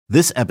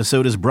This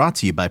episode is brought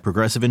to you by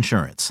Progressive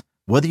Insurance.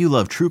 Whether you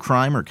love true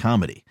crime or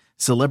comedy,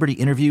 celebrity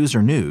interviews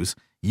or news,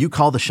 you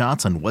call the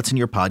shots on what's in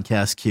your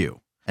podcast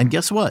queue. And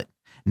guess what?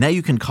 Now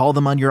you can call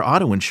them on your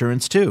auto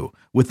insurance too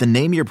with the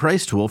Name Your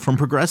Price tool from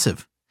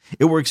Progressive.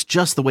 It works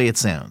just the way it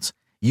sounds.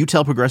 You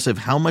tell Progressive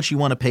how much you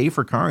want to pay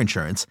for car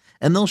insurance,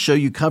 and they'll show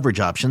you coverage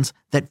options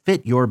that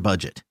fit your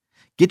budget.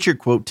 Get your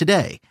quote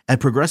today at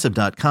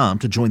Progressive.com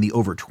to join the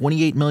over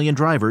 28 million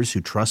drivers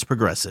who trust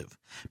Progressive.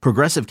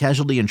 Progressive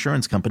Casualty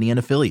Insurance Company and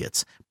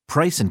Affiliates.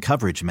 Price and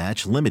coverage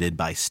match limited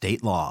by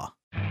state law.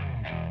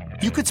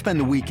 You could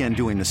spend the weekend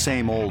doing the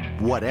same old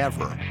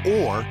whatever,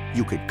 or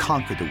you could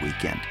conquer the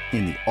weekend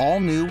in the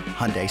all-new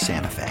Hyundai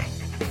Santa Fe.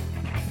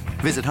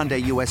 Visit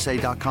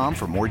HyundaiUSA.com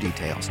for more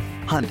details.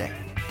 Hyundai,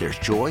 there's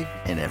joy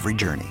in every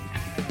journey.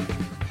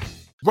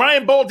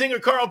 Brian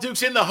Boldinger, Carl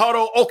Dukes in the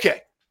huddle.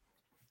 Okay.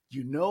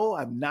 You know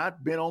I've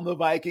not been on the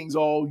Vikings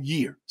all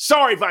year.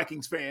 Sorry,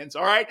 Vikings fans,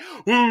 all right?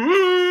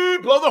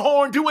 Blow the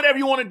horn, do whatever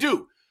you want to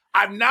do.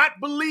 I've not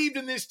believed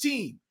in this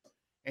team.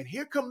 And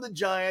here come the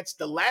Giants.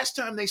 The last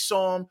time they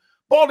saw them,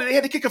 Baldy, they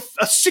had to kick a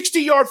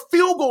 60-yard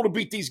field goal to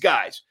beat these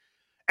guys.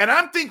 And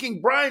I'm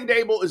thinking Brian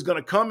Dable is going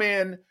to come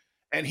in,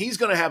 and he's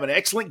going to have an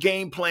excellent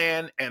game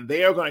plan, and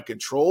they are going to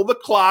control the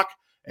clock,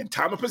 and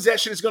time of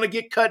possession is going to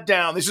get cut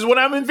down. This is what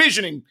I'm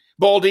envisioning,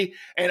 Baldy.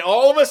 And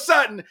all of a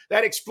sudden,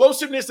 that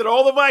explosiveness that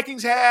all the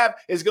Vikings have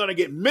is going to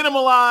get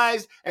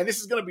minimalized, and this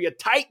is going to be a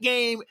tight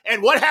game.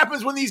 And what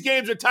happens when these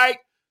games are tight?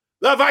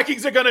 The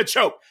Vikings are going to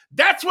choke.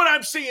 That's what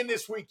I'm seeing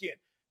this weekend.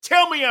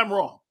 Tell me I'm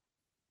wrong.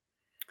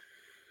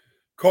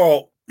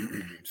 Carl,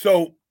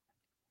 so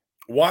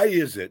why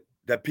is it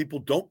that people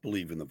don't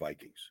believe in the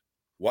Vikings?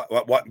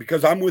 What?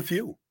 Because I'm with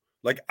you.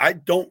 Like,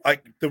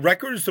 the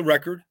record is the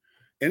record.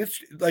 And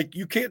it's like,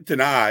 you can't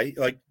deny,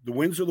 like, the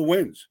wins are the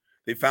wins.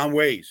 They found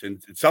ways.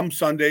 And some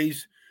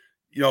Sundays,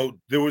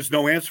 there was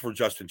no answer for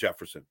Justin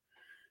Jefferson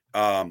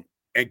and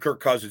Kirk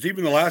Cousins.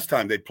 Even the last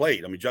time they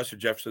played, Justin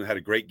Jefferson had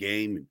a great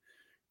game, and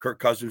Kirk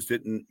Cousins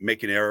didn't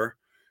make an error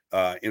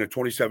in a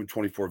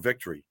 27-24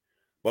 victory.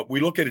 But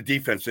we look at a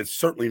defense that's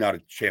certainly not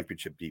a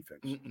championship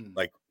defense.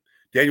 Like,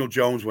 Daniel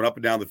Jones went up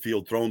and down the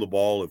field throwing the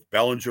ball. If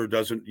Bellinger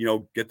doesn't,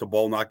 get the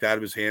ball knocked out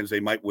of his hands, they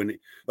might win it.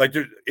 Like,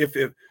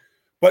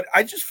 but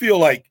I just feel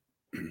like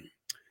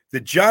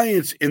the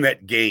Giants in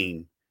that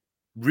game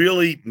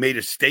really made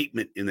a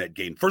statement in that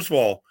game. First of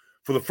all,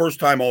 for the first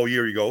time all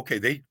year, you go, okay,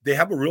 they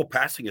have a real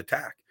passing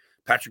attack.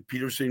 Patrick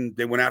Peterson,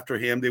 they went after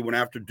him. They went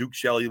after Duke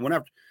Shelley.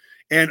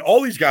 And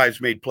all these guys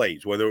made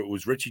plays, whether it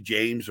was Richie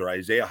James or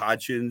Isaiah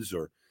Hodgins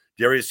or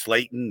Darius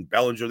Slayton,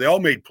 Bellinger. They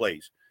all made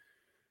plays.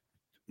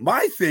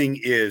 My thing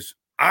is,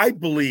 I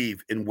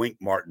believe in Wink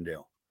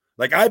Martindale.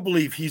 Like, I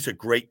believe he's a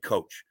great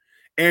coach.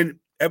 And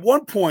at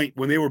one point,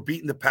 when they were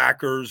beating the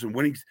Packers and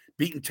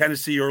beating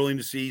Tennessee early in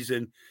the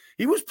season,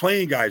 he was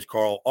playing guys,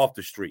 Carl, off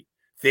the street.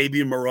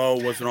 Fabian Moreau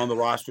wasn't on the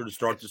roster to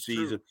start the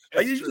season.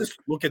 Like, you just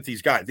look at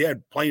these guys. They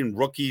had playing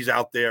rookies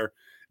out there.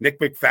 Nick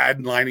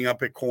McFadden lining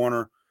up at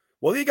corner.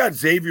 Well, they got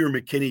Xavier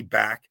McKinney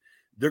back.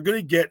 They're going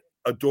to get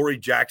Adoree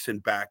Jackson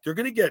back. They're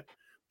going to get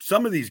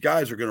some of these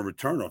guys are going to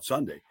return on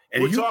Sunday.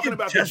 And we're talking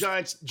about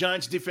the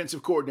Giants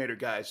defensive coordinator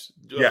guys.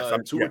 Yes,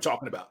 that's who we're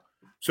talking about.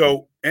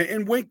 So,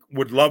 and Wink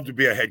would love to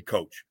be a head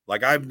coach.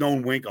 Like, I've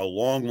known Wink a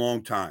long,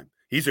 long time.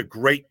 He's a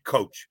great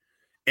coach.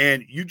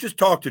 And you just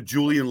talk to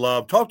Julian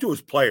Love, talk to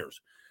his players,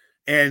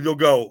 and they'll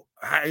go,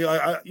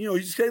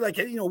 you say, like,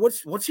 hey,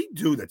 what's he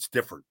do that's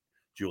different,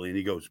 Julian?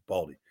 He goes,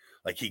 Baldy.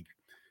 Like,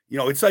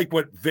 it's like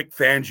what Vic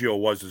Fangio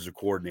was as a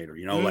coordinator,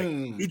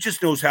 like, he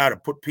just knows how to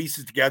put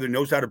pieces together,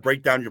 knows how to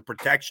break down your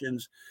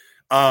protections.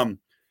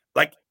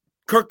 Like,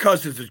 Kirk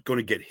Cousins is going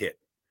to get hit,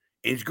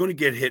 and he's going to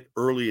get hit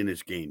early in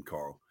this game,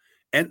 Carl.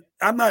 And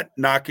I'm not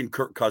knocking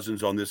Kirk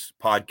Cousins on this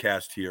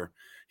podcast here.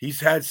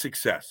 He's had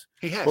success.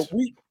 He has. But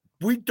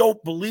we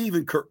don't believe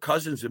in Kirk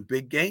Cousins in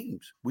big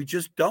games. We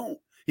just don't.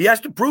 He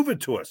has to prove it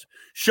to us.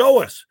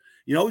 Show us.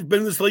 He's been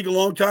in this league a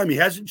long time. He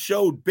hasn't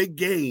showed big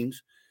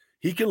games.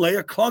 He can lay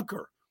a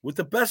clunker with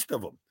the best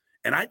of them.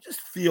 And I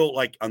just feel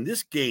like on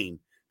this game,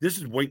 this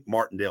is Wink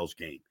Martindale's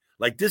game.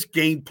 Like, this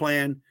game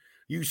plan,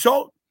 you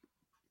saw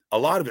a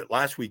lot of it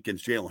last week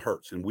against Jalen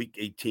Hurts in week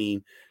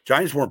 18.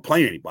 Giants weren't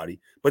playing anybody,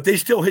 but they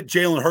still hit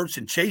Jalen Hurts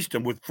and chased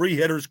him with free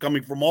hitters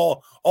coming from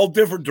all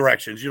different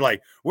directions. You're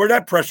like, where'd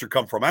that pressure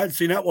come from? I hadn't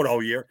seen that one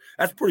all year.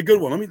 That's a pretty good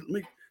one. Let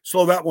me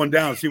slow that one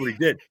down and see what he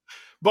did.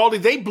 Baldy,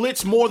 they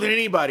blitz more than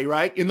anybody,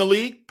 right? In the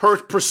league,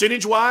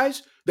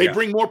 percentage-wise, they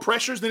bring more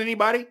pressures than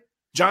anybody.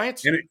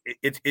 Giants, and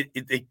it's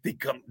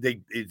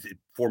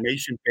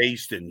formation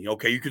based, and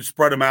you can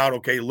spread them out.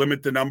 Okay,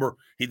 limit the number.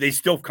 They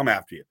still come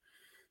after you.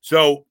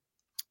 So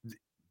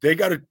they're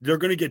going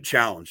to get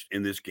challenged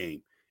in this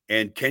game.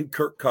 And can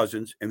Kirk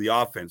Cousins and the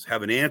offense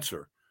have an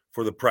answer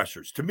for the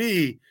pressures? To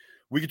me,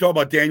 we can talk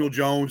about Daniel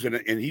Jones, and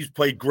he's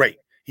played great.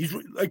 He's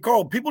like,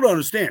 Carl, people don't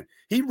understand.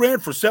 He ran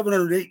for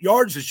 708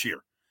 yards this year.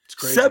 It's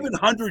crazy.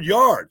 700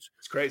 yards.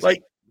 It's crazy.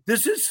 Like,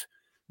 this is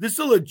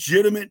a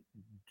legitimate,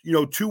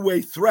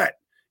 two-way threat.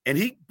 And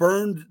he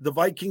burned the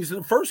Vikings in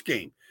the first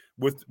game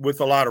with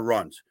a lot of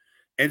runs.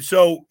 And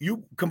so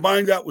you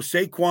combine that with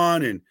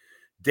Saquon and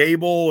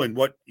Dable and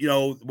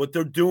what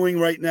they're doing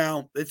right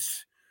now.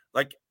 It's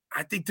like,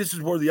 I think this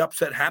is where the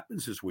upset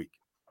happens this week.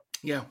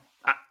 Yeah.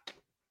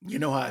 You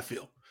know how I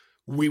feel.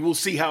 We will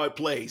see how it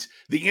plays.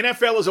 The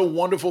NFL is a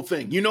wonderful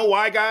thing. You know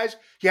why, guys?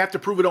 You have to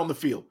prove it on the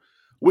field.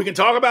 We can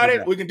talk about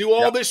it. We can do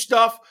all this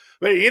stuff.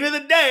 But at the end of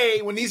the day,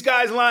 when these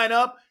guys line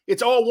up,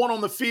 it's all one on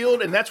the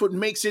field, and that's what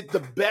makes it the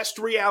best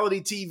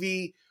reality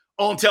TV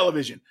on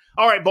television.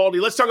 All right, Baldy,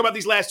 let's talk about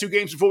these last two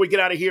games before we get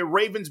out of here.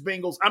 Ravens,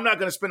 Bengals. I'm not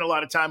going to spend a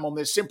lot of time on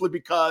this simply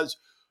because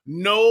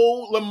no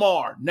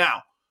Lamar.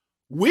 Now,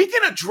 we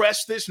can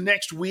address this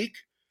next week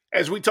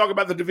as we talk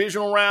about the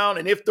divisional round,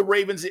 and if the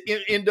Ravens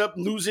end up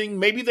losing,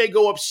 maybe they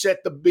go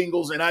upset the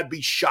Bengals, and I'd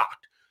be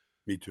shocked.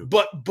 Me too.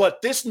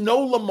 But this no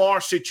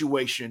Lamar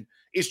situation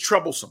is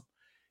troublesome.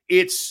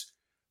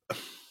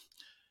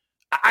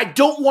 I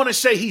don't want to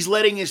say he's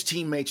letting his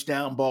teammates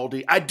down,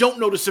 Baldy. I don't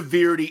know the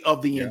severity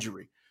of the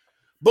injury.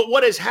 But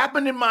what has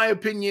happened, in my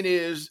opinion,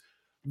 is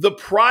the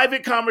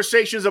private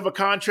conversations of a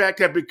contract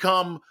have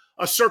become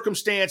a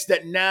circumstance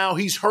that now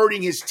he's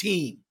hurting his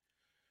team.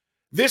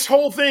 This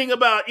whole thing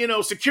about,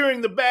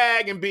 securing the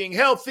bag and being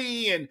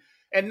healthy and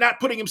not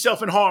putting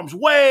himself in harm's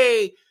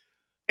way,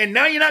 and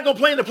now you're not going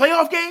to play in the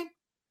playoff game?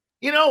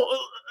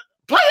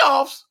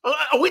 Playoffs?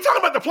 Are we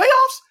talking about the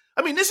playoffs?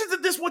 I mean,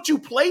 isn't this what you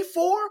play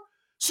for?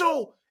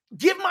 So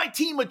give my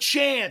team a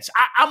chance.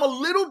 I'm a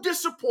little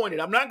disappointed.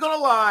 I'm not going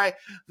to lie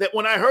that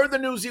when I heard the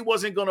news he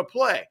wasn't going to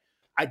play,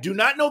 I do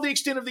not know the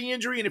extent of the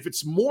injury, and if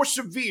it's more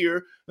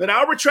severe, then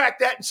I'll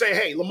retract that and say,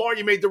 hey, Lamar,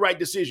 you made the right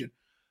decision.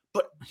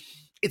 But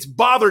it's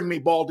bothering me,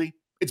 Baldy.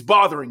 It's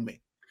bothering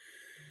me.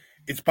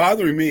 It's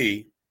bothering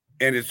me,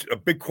 and it's a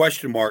big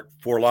question mark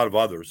for a lot of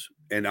others.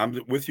 And I'm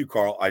with you,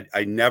 Carl.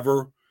 I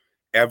never,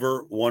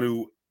 ever want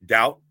to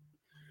doubt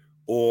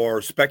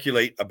or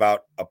speculate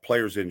about a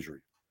player's injury.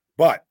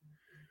 But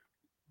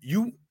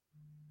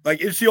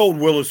it's the old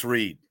Willis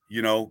Reed,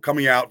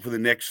 coming out for the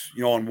Knicks,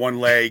 on one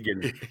leg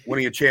and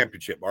winning a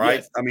championship. All right.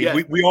 Yes, I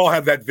mean, we all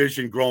have that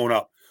vision growing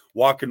up,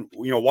 watching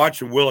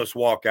Willis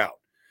walk out,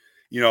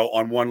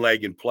 on one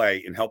leg and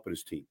play and helping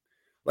his team.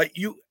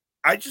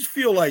 I just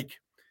feel like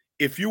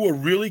if you were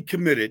really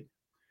committed,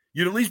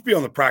 you'd at least be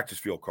on the practice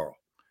field, Carl.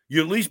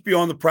 You'd at least be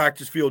on the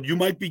practice field. You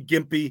might be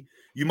gimpy.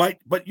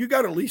 But you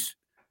got to at least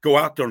go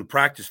out there on the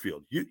practice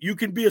field. You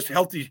can be as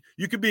healthy.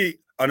 You could be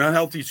an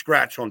unhealthy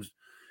scratch on,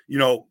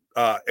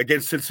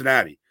 against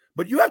Cincinnati,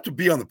 but you have to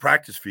be on the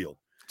practice field.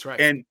 That's right.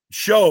 And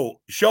show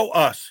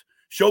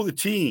the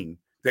team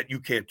that you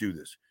can't do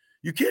this.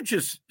 You can't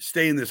just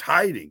stay in this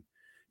hiding,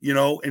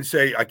 and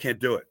say, I can't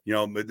do it.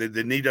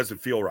 The knee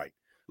doesn't feel right.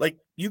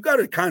 You got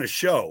to kind of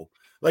show,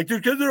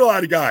 because there are a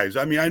lot of guys.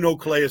 I mean, I know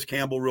Calais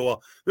Campbell real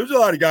well. There's a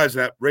lot of guys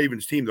in that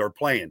Ravens team that are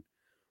playing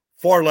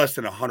far less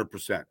than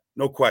 100%.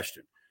 No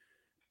question.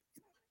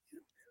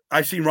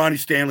 I've seen Ronnie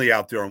Stanley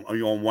out there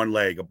on one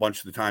leg a bunch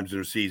of the times in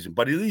the season,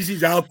 but at least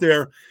he's out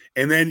there,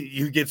 and then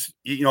he gets,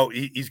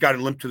 he's got a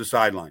limp to the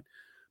sideline.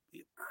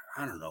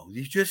 I don't know.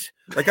 He's just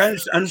I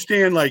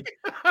understand, I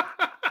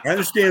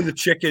understand the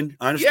chicken.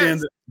 I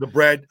understand the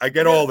bread. I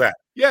get all that.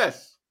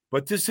 Yes.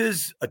 But this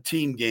is a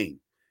team game,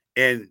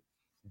 and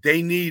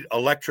they need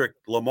electric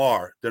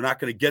Lamar. They're not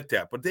going to get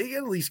that, but they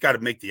at least got to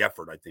make the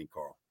effort, I think,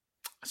 Carl.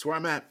 That's where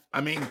I'm at.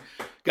 I mean,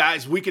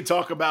 guys, we can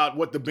talk about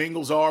what the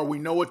Bengals are. We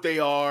know what they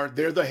are.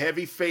 They're the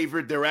heavy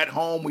favorite. They're at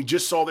home. We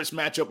just saw this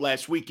matchup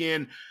last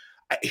weekend.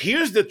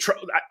 Here's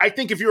I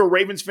think if you're a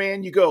Ravens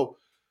fan, you go,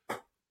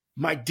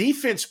 my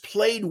defense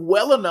played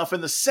well enough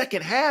in the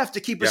second half to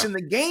keep us in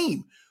the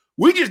game.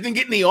 We just didn't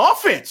get in the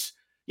offense,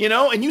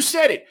 and you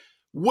said it.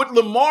 Would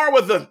Lamar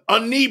with a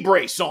knee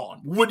brace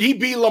on, would he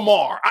be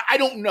Lamar? I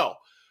don't know.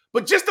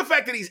 But just the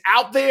fact that he's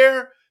out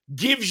there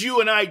gives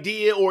you an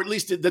idea, or at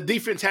least the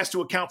defense has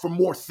to account for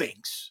more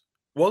things.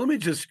 Well, let me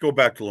just go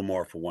back to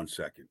Lamar for 1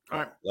 second.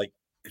 All right.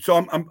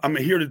 So I'm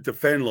here to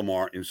defend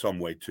Lamar in some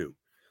way too.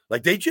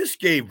 They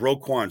just gave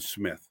Roquan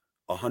Smith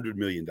 $100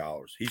 million.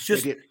 He's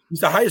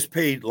the highest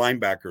paid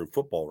linebacker in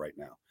football right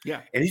now.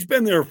 Yeah. And he's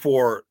been there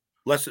for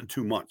less than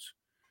 2 months.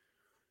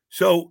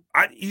 So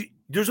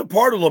there's a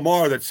part of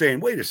Lamar that's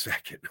saying, wait a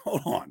second,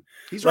 hold on.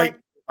 He's right.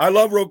 I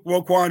love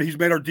Roquan. He's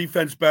made our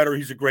defense better.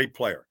 He's a great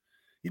player.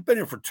 He's been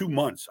here for 2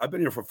 months. I've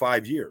been here for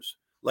 5 years.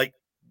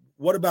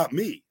 What about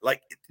me?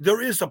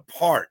 There is a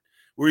part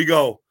where you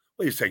go,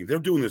 wait a second, they're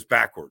doing this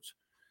backwards.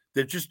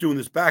 They're just doing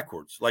this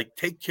backwards.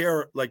 Take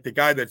care, the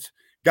guy that's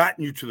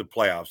gotten you to the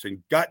playoffs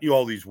and gotten you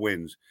all these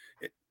wins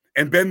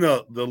and been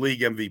the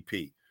league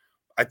MVP.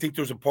 I think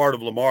there's a part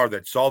of Lamar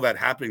that saw that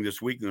happening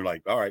this week, and they're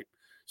like, all right,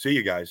 see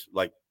you guys.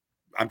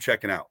 I'm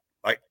checking out.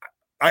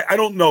 I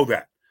don't know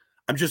that.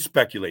 I'm just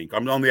speculating.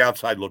 I'm on the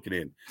outside looking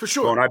in. For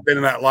sure. And I've been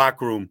in that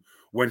locker room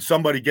when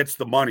somebody gets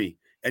the money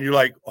and you're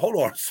like, hold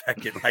on a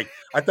second.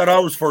 I thought I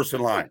was first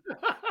in line,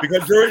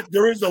 because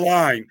there is a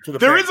line to the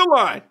There bank. is a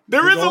line.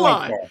 There's a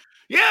line. Carl.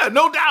 Yeah,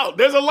 no doubt.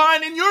 There's a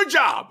line in your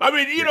job. I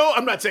mean,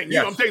 I'm not saying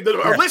you. I'm saying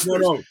our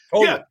listeners. No,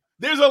 totally.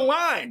 there's a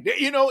line,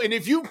 and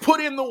if you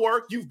put in the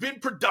work, you've been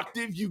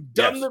productive, you've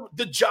done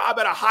the job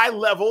at a high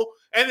level,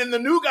 and then the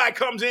new guy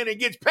comes in and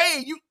gets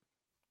paid,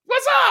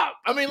 what's up?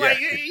 I mean, I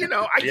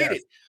get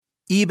it.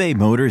 eBay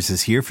Motors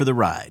is here for the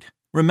ride.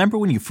 Remember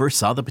when you first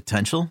saw the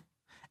potential?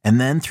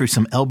 And then through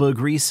some elbow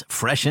grease,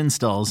 fresh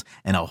installs,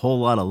 and a whole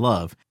lot of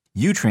love,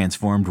 you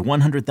transformed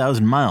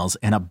 100,000 miles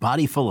and a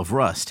body full of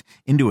rust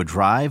into a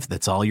drive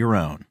that's all your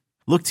own.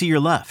 Look to your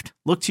left.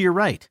 Look to your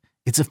right.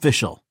 It's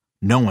official.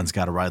 No one's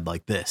got a ride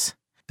like this.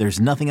 There's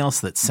nothing else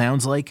that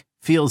sounds like,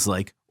 feels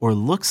like, or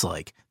looks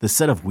like the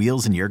set of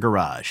wheels in your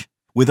garage.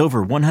 With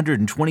over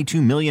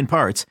 122 million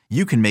parts,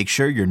 you can make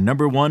sure your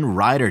number one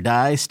ride or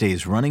die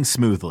stays running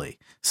smoothly.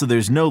 So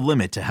there's no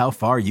limit to how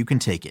far you can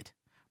take it.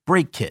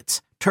 Brake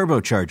kits,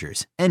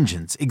 turbochargers,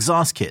 engines,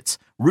 exhaust kits,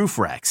 roof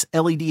racks,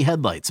 LED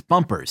headlights,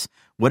 bumpers,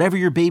 whatever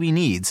your baby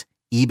needs,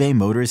 eBay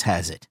Motors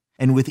has it.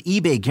 And with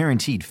eBay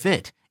Guaranteed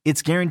Fit,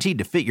 it's guaranteed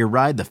to fit your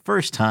ride the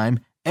first time,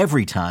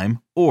 every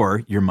time,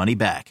 or your money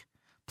back.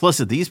 Plus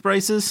at these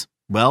prices,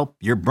 well,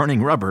 you're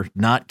burning rubber,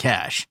 not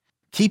cash.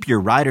 Keep your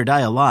ride or die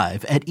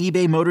alive at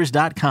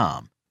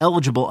ebaymotors.com.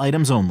 Eligible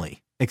items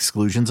only.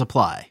 Exclusions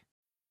apply.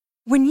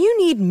 When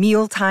you need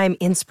mealtime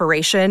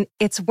inspiration,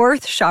 it's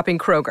worth shopping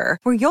Kroger,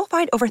 where you'll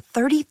find over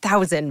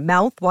 30,000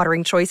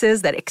 mouth-watering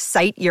choices that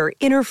excite your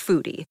inner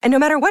foodie. And no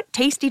matter what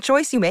tasty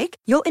choice you make,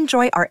 you'll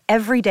enjoy our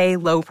everyday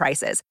low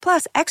prices,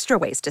 plus extra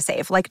ways to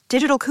save, like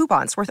digital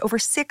coupons worth over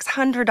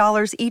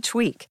 $600 each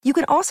week. You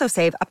can also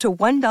save up to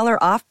 $1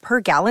 off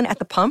per gallon at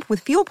the pump with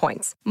fuel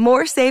points.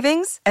 More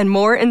savings and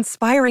more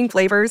inspiring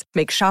flavors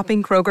make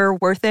shopping Kroger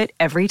worth it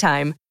every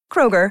time.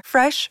 Kroger,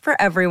 fresh for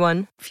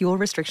everyone. Fuel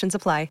restrictions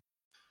apply.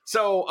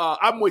 So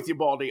I'm with you,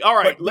 Baldy. All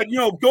right. But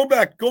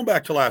going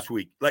back to last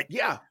week,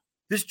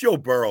 this Joe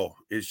Burrow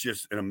is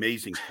just an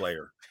amazing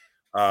player.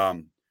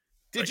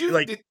 Did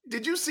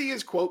you see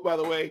his quote, by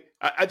the way?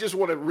 I just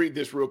want to read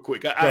this real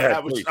quick. I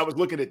was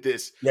looking at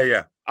this.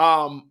 Yeah.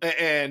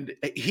 And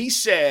he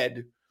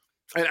said,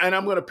 and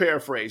I'm going to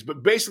paraphrase,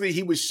 but basically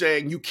he was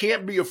saying you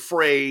can't be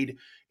afraid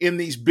in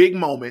these big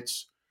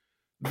moments.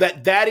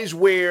 That is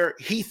where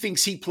he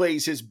thinks he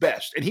plays his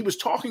best. And he was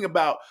talking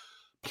about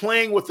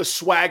playing with the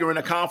swagger and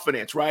the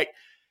confidence, right?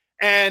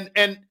 And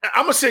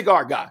I'm a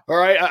cigar guy, all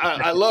right?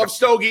 I love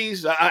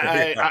stogies.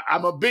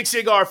 I'm a big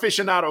cigar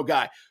aficionado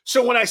guy.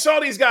 So when I saw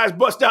these guys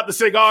bust out the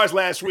cigars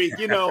last week,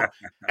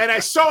 and I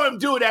saw him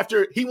do it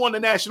after he won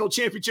the national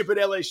championship at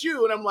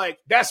LSU, and I'm like,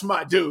 that's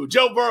my dude.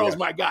 Joe Burrow's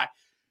my guy.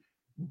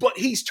 But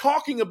he's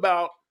talking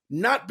about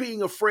not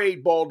being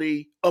afraid,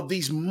 Baldy, of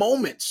these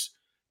moments.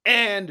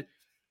 And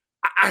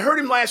I heard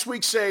him last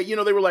week say,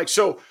 they were like,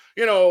 so,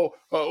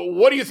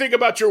 what do you think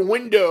about your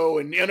window?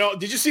 And,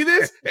 did you see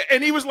this?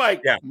 And he was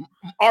like,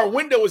 our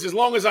window is as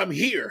long as I'm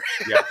here.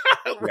 Yeah.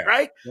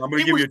 Right? Well, I'm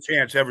going to give you a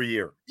chance every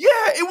year. Yeah.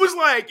 It was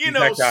like,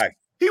 that guy.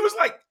 He was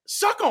like,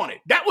 suck on it.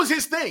 That was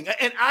his thing.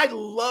 And I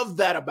love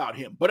that about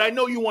him. But I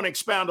know you want to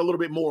expound a little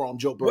bit more on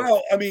Joe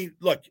Burrow.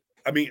 Well,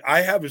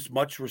 I have as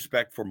much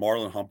respect for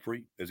Marlon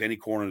Humphrey as any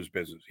corner in his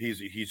business.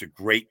 He's a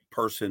great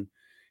person.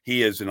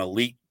 He is an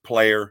elite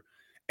player.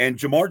 And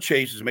Jamar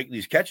Chase is making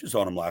these catches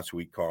on him last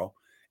week, Carl.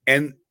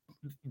 And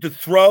the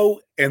throw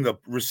and the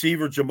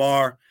receiver,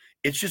 Jamar,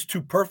 it's just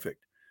too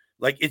perfect.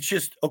 Like, it's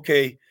just,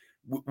 okay,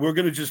 we're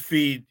going to just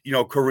feed,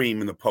 Kareem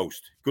in the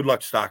post. Good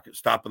luck stopping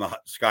the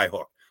sky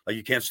hook. Like,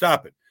 you can't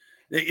stop it.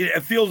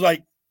 It feels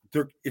like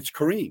it's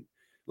Kareem.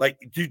 Like,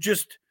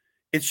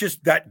 it's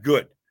just that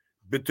good.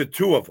 But the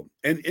two of them.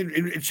 And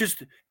it's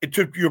just,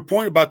 to your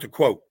point about the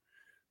quote,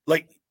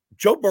 like,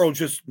 Joe Burrow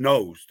just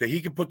knows that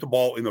he can put the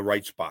ball in the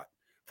right spot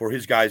for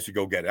his guys to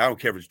go get it. I don't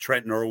care if it's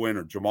Trenton Irwin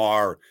or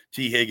Jamar or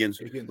T. Higgins.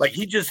 Like,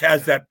 he just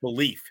has that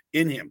belief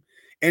in him.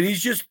 And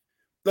he's just,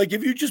 like,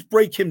 if you just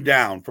break him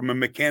down from a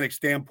mechanic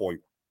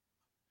standpoint,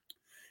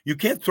 you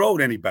can't throw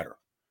it any better.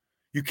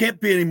 You can't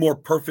be any more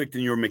perfect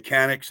in your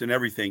mechanics and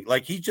everything.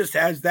 Like, he just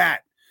has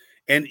that.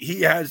 And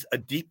he has a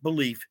deep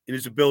belief in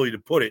his ability to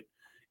put it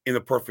in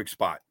the perfect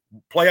spot,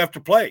 play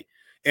after play.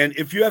 And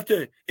if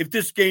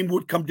this game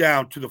would come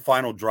down to the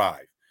final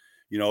drive,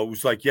 it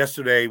was like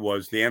yesterday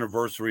was the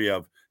anniversary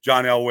of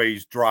John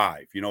Elway's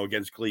drive,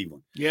 against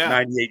Cleveland. Yeah.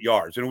 98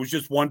 yards. And it was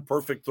just one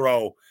perfect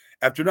throw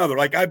after another.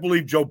 Like, I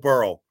believe Joe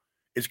Burrow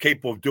is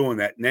capable of doing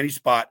that in any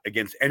spot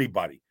against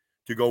anybody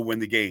to go win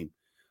the game.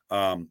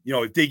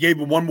 If they gave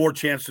him one more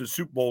chance in the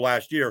Super Bowl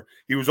last year,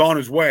 he was on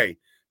his way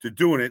to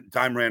doing it, and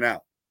time ran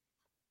out.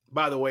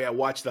 By the way, I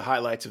watched the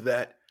highlights of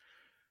that.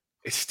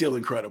 It's still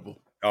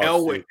incredible.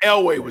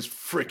 Elway was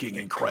freaking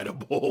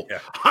incredible. Yeah.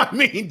 I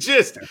mean,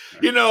 just,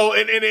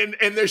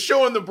 and they're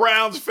showing the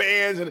Browns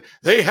fans and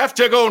they have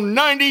to go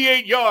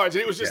 98 yards.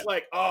 And it was just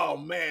like, oh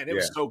man, it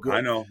was so good. I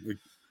know.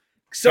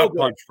 So gut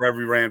punch for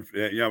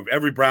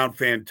every Brown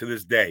fan to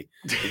this day.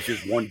 It's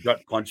just one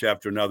gut punch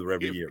after another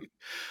every year.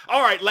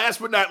 All right. Last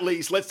but not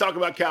least, let's talk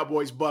about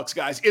Cowboys Bucks,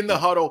 guys. In the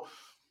huddle.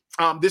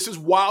 This is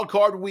wild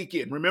card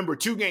weekend. Remember,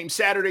 2 games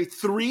Saturday,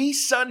 3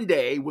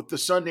 Sunday with the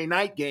Sunday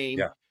night game.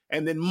 Yeah.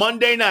 And then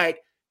Monday night,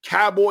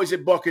 Cowboys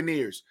at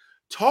Buccaneers.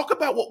 Talk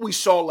about what we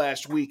saw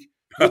last week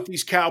with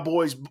these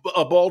Cowboys,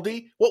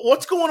 Baldy.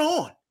 What's going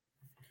on?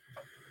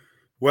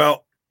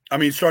 Well, I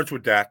mean, it starts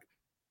with Dak.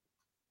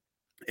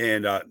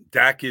 And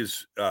Dak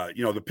is,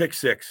 the pick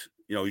six.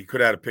 He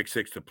could have had a pick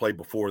six to play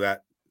before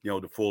that,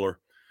 to Fuller.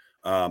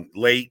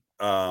 Late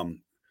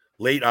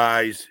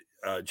eyes,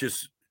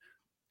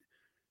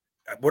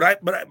 but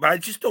I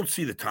just don't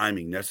see the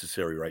timing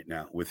necessary right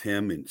now with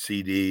him and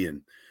CD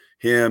and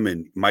him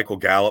and Michael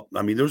Gallup.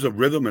 I mean, there's a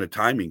rhythm and a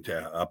timing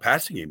to a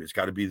passing game. It's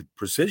got to be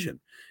precision,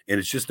 and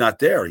it's just not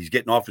there. He's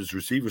getting off his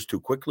receivers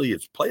too quickly.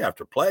 It's play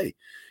after play.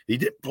 He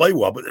didn't play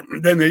well, but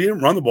then they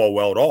didn't run the ball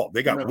well at all.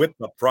 They got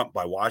whipped up front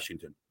by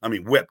Washington. I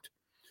mean, whipped.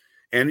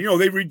 And,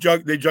 they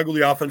juggled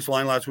the offensive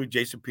line last week.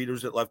 Jason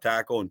Peters at left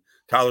tackle, and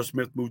Tyler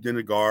Smith moved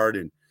into guard,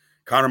 and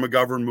Connor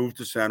McGovern moved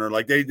to center.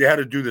 Like, they had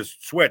to do this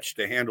switch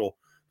to handle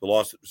the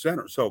loss at the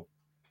center. So,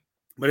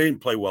 but they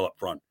didn't play well up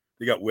front.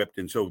 They got whipped,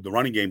 and so the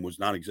running game was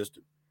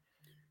non-existent.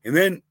 And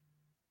then,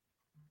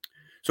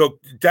 so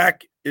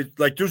Dak,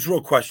 there's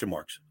real question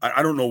marks.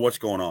 I don't know what's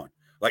going on.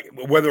 Like,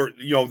 whether,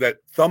 that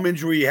thumb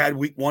injury he had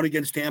week 1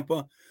 against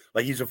Tampa,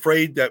 like, he's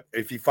afraid that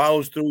if he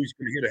follows through, he's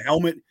going to hit a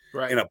helmet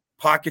in a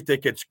pocket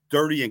that gets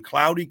dirty and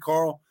cloudy,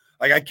 Carl.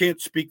 Like, I can't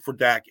speak for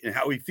Dak and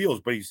how he feels,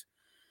 but he's,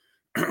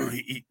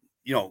 he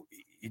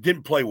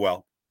didn't play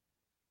well.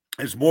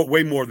 It's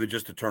way more than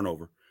just a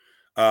turnover.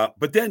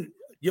 But then,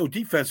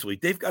 defensively,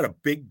 they've got a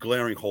big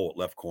glaring hole at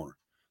left corner.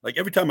 Like,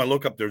 every time I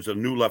look up, there's a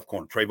new left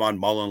corner. Trayvon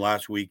Mullen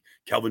last week,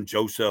 Kelvin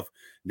Joseph,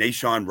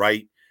 Nashawn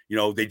Wright.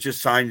 They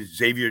just signed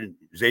Xavier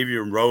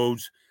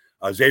Rhodes.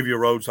 Xavier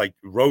Rhodes, like,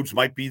 Rhodes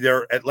might be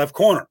there at left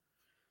corner.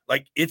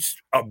 Like, it's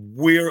a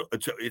weird.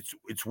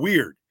 It's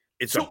weird.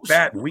 It's a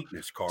bad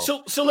weakness, Carl.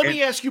 So let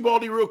me ask you,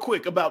 Baldy, real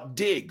quick about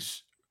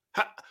Diggs.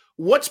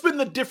 What's been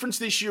the difference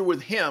this year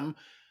with him?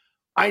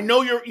 I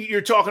know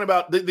you're talking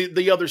about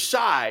the other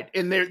side,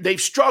 and they've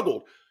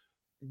struggled.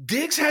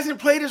 Diggs hasn't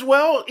played as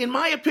well, in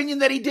my opinion,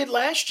 that he did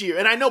last year.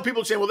 And I know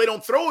people saying, well, they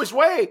don't throw his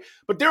way,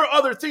 but there are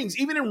other things,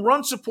 even in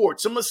run support.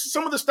 Some of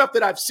the stuff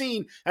that I've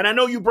seen, and I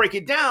know you break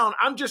it down.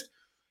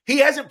 He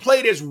hasn't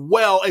played as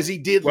well as he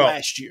did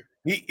last year.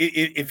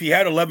 If he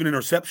had 11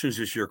 interceptions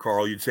this year,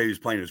 Carl, you'd say he's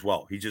playing as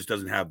well. He just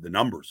doesn't have the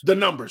numbers.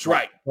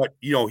 Right. But,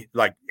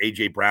 like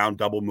A.J. Brown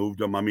double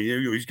moved him. I mean,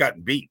 he's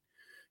gotten beat.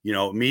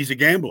 He's a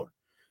gambler.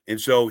 And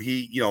so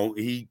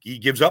he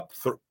gives up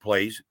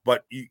plays,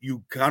 but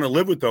you kind of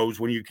live with those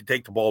when you can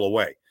take the ball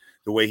away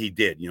the way he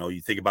did.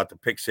 You think about the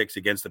pick six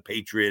against the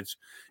Patriots,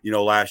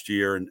 last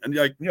year. And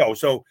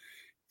so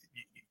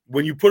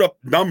when you put up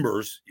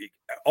numbers,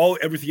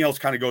 everything else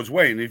kind of goes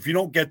away. And if you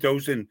don't get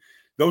those, and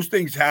those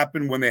things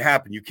happen when they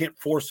happen, you can't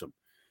force them,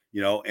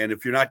 and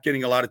if you're not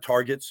getting a lot of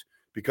targets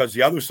because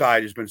the other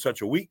side has been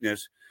such a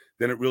weakness,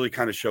 then it really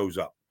kind of shows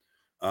up.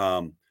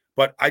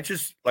 But I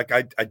just,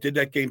 I did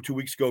that game 2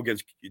 weeks ago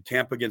against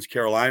Tampa against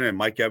Carolina, and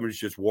Mike Evans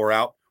just wore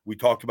out. We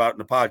talked about it in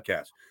the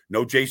podcast.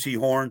 No J.C.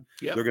 Horn.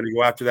 Yep. They're going to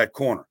go after that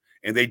corner.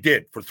 And they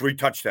did for 3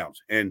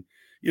 touchdowns. And,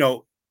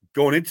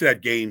 going into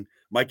that game,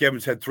 Mike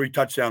Evans had 3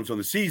 touchdowns on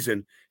the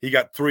season. He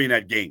got 3 in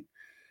that game.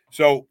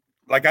 So,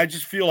 I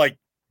just feel like,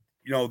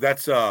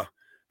 that's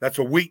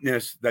a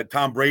weakness that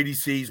Tom Brady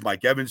sees,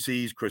 Mike Evans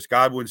sees, Chris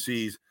Godwin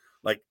sees.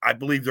 Like, I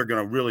believe they're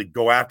going to really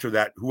go after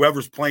that.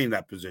 Whoever's playing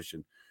that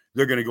position,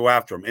 they're going to go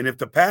after him. And if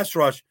the pass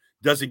rush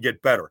doesn't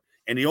get better,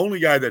 and the only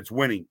guy that's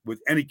winning with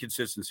any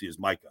consistency is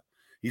Micah,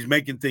 he's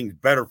making things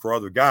better for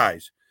other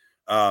guys.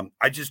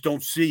 I just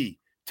don't see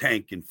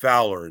Tank and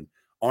Fowler and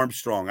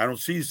Armstrong. I don't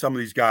see some of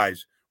these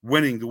guys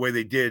winning the way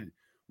they did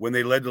when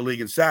they led the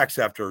league in sacks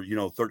after,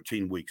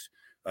 13 weeks.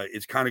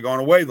 It's kind of gone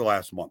away the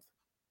last month.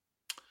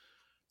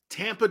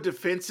 Tampa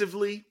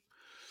defensively,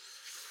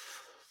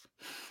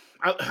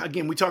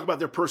 again, we talk about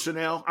their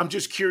personnel. I'm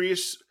just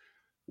curious,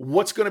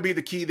 what's going to be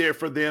the key there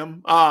for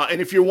them?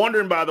 And if you're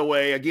wondering, by the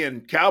way,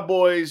 again,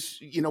 Cowboys,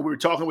 we were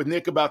talking with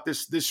Nick about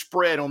this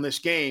spread on this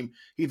game.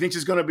 He thinks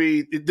it's going to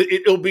be,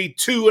 it'll be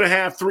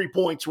 2.5, 3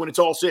 points when it's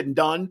all said and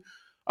done.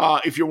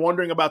 If you're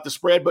wondering about the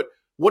spread, but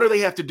what do they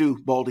have to do,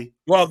 Baldy?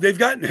 Well, they've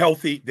gotten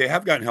healthy. They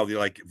have gotten healthy.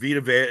 Like,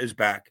 Vita Vea is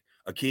back.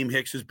 Akeem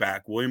Hicks is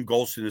back. William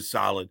Golston is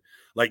solid.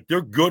 Like,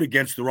 they're good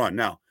against the run.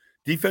 Now,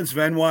 defensive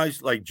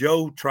end-wise, like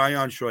Joe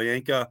Tryon,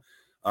 Shoyinka,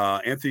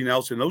 Anthony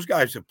Nelson, those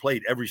guys have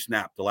played every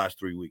snap the last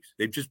 3 weeks.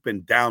 They've just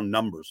been down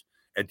numbers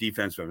at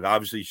defensive end.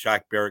 Obviously,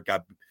 Shaq Barrett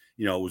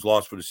was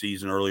lost for the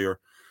season earlier.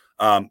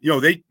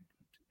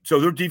 So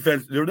their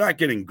defense, they're not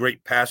getting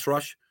great pass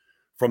rush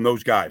from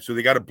those guys. So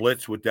they got to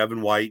blitz with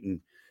Devin White, and,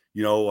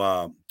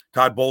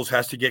 Todd Bowles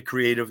has to get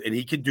creative, and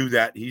he can do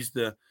that. He's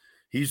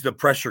the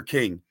pressure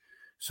king.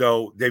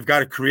 So they've got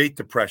to create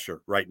the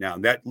pressure right now.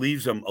 And that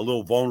leaves them a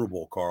little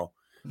vulnerable, Carl,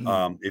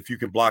 if you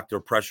can block their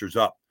pressures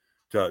up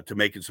to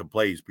making some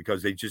plays,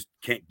 because they just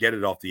can't get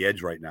it off the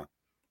edge right now.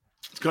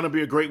 It's going to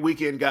be a great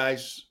weekend,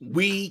 guys.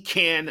 We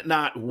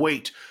cannot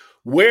wait.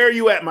 Where are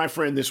you at, my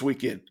friend, this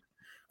weekend?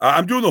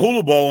 I'm doing the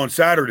Hula Bowl on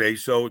Saturday,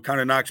 so it kind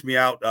of knocks me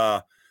out.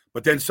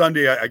 But then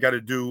Sunday, I got to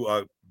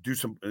do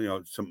some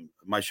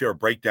my share of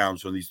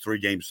breakdowns on these 3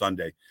 games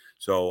Sunday.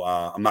 So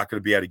I'm not going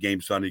to be at a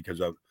game Sunday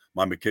because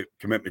my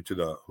commitment to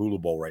the Hula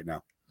Bowl right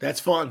now. That's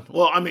fun.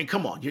 Well, I mean,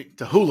 come on.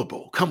 The Hula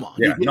Bowl. Come on.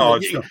 Yeah, no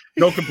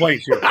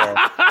complaints here, Carl.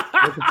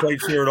 No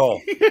complaints here at all.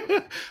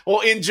 Well,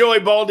 enjoy,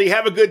 Baldy.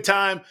 Have a good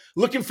time.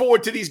 Looking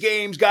forward to these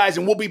games, guys,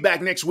 and we'll be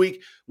back next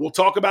week. We'll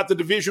talk about the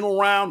divisional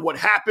round, what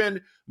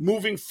happened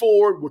moving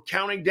forward. We're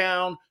counting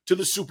down to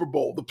the Super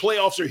Bowl. The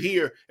playoffs are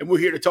here, and we're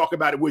here to talk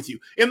about it with you.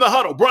 In the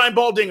Huddle, Brian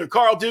Baldinger,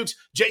 Carl Dukes,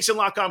 Jason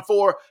Lock on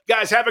 4.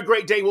 Guys, have a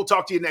great day. We'll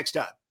talk to you next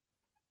time.